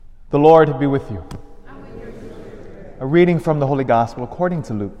The Lord be with you. A reading from the Holy Gospel according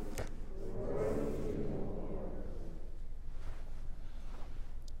to Luke.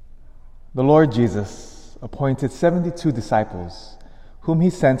 The Lord Jesus appointed 72 disciples, whom he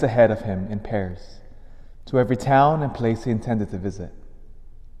sent ahead of him in pairs, to every town and place he intended to visit.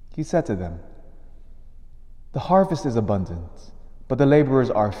 He said to them, "The harvest is abundant, but the laborers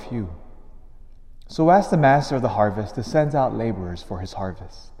are few. So ask the master of the harvest to send out laborers for his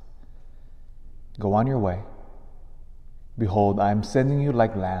harvest. Go on your way. Behold, I am sending you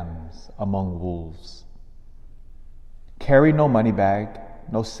like lambs among wolves. Carry no money bag,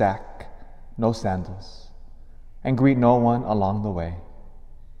 no sack, no sandals, and greet no one along the way.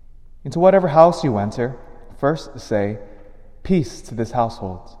 Into whatever house you enter, first say, 'Peace to this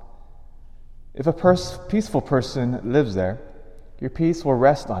household.' If a peaceful person lives there, your peace will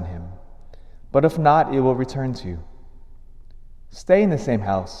rest on him, but if not, it will return to you. Stay in the same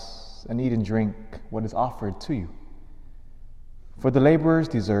house and eat and drink what is offered to you, for the laborer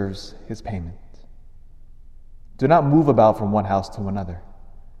deserves his payment. Do not move about from one house to another.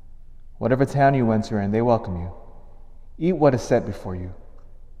 Whatever town you enter in, they welcome you. Eat what is set before you.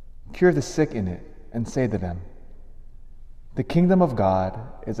 Cure the sick in it, and say to them, 'The kingdom of God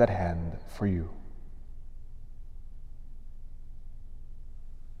is at hand for you.'"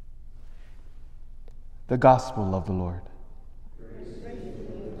 The Gospel of the Lord.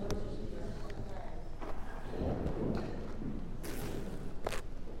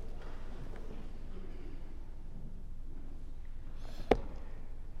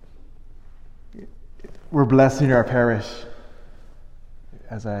 We're blessed in our parish.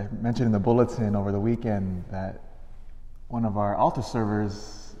 As I mentioned in the bulletin over the weekend, that one of our altar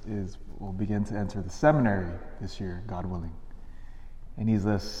servers will begin to enter the seminary this year, God willing. And he's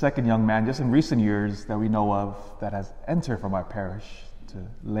the second young man just in recent years that we know of that has entered from our parish to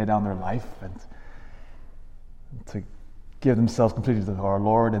lay down their life and to give themselves completely to our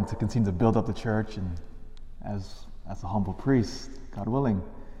Lord and to continue to build up the church and as a humble priest, God willing.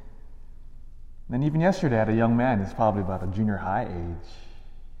 Then even yesterday, I had a young man, he's probably about a junior high age.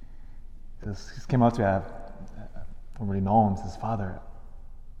 He came out to me, I don't really know him, says, "Father,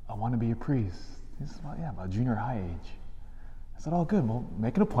 I want to be a priest." He says, "Well, yeah, about junior high age." I said, "Oh, good, well,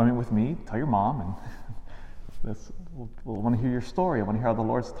 make an appointment with me, tell your mom, and we'll want to hear your story. I want to hear how the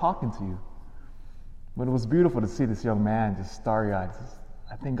Lord's talking to you." But it was beautiful to see this young man just starry-eyed. He says,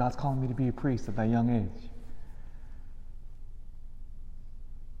 "I think God's calling me to be a priest at that young age."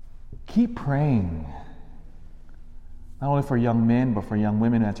 Keep praying, not only for young men, but for young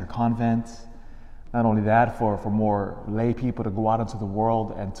women who enter convents. Not only that, for more lay people to go out into the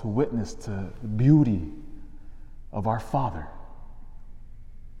world and to witness to the beauty of our Father.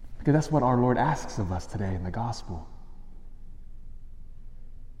 Because that's what our Lord asks of us today in the gospel.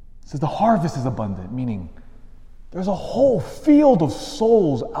 It says the harvest is abundant, meaning there's a whole field of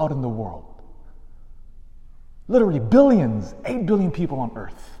souls out in the world. Literally billions, 8 billion people on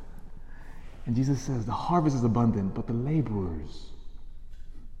earth. And Jesus says the harvest is abundant, but the laborers,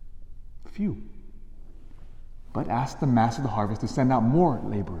 few. But ask the master of the harvest to send out more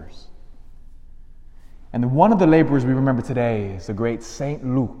laborers. And one of the laborers we remember today is the great Saint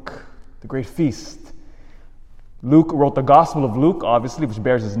Luke, the great feast. Luke wrote the Gospel of Luke, obviously, which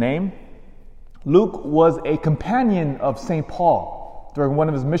bears his name. Luke was a companion of St. Paul during one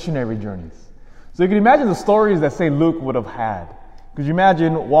of his missionary journeys. So you can imagine the stories that St. Luke would have had. Could you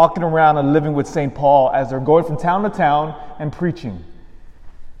imagine walking around and living with St. Paul as they're going from town to town and preaching?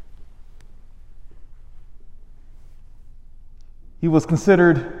 He was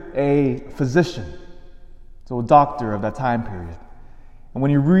considered a physician, so a doctor of that time period. And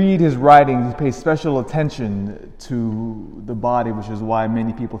when you read his writings, he pays special attention to the body, which is why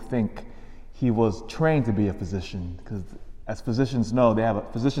many people think he was trained to be a physician, because as physicians know,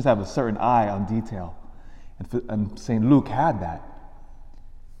 physicians have a certain eye on detail. And St. Luke had that.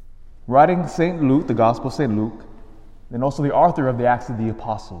 Writing St. Luke, the Gospel of St. Luke, and also the author of the Acts of the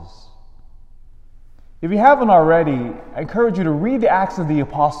Apostles. If you haven't already, I encourage you to read the Acts of the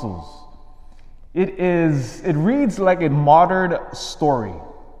Apostles. It reads like a modern story.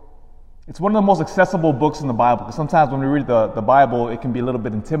 It's one of the most accessible books in the Bible, because sometimes when we read the Bible, it can be a little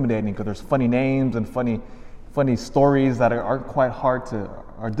bit intimidating because there's funny names and funny stories that aren't quite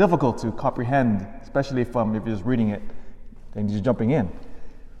are difficult to comprehend, especially if you're just reading it and you're jumping in.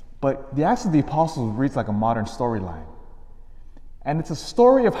 But the Acts of the Apostles reads like a modern storyline. And it's a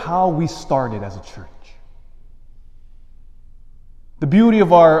story of how we started as a church. The beauty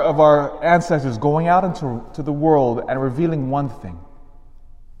of our ancestors going out into the world and revealing one thing.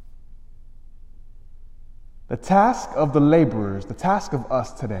 The task of the laborers, the task of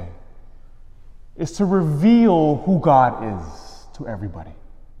us today, is to reveal who God is to everybody.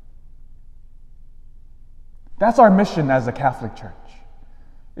 That's our mission as a Catholic Church,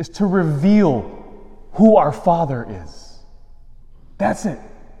 is to reveal who our Father is. That's it.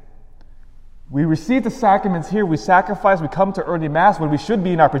 We receive the sacraments here, we sacrifice, we come to early Mass when we should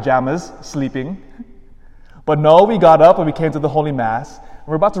be in our pajamas, sleeping. But no, we got up and we came to the Holy Mass. And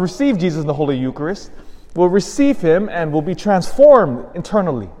we're about to receive Jesus in the Holy Eucharist. We'll receive Him and we'll be transformed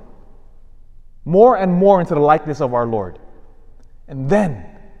internally, more and more into the likeness of our Lord. And then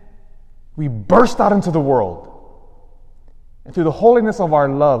we burst out into the world. And through the holiness of our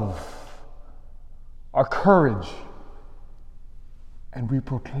love, our courage, and we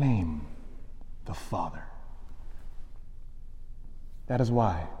proclaim the Father. That is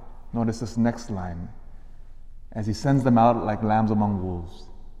why, notice this next line, as He sends them out like lambs among wolves.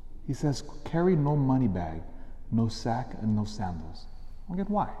 He says, carry no money bag, no sack, and no sandals. Well, get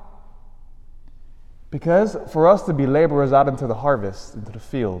why? Because for us to be laborers out into the harvest, into the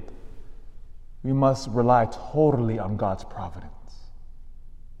field, we must rely totally on God's providence.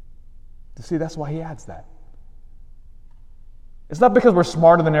 You see, that's why He adds that. It's not because we're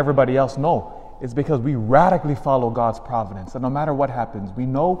smarter than everybody else, no. It's because we radically follow God's providence. And no matter what happens, we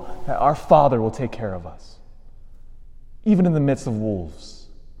know that our Father will take care of us, even in the midst of wolves.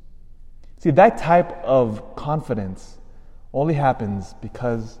 See, that type of confidence only happens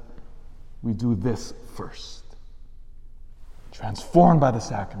because we do this first. Transformed by the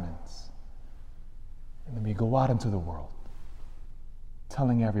sacraments. And then we go out into the world,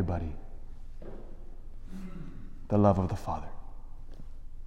 telling everybody the love of the Father.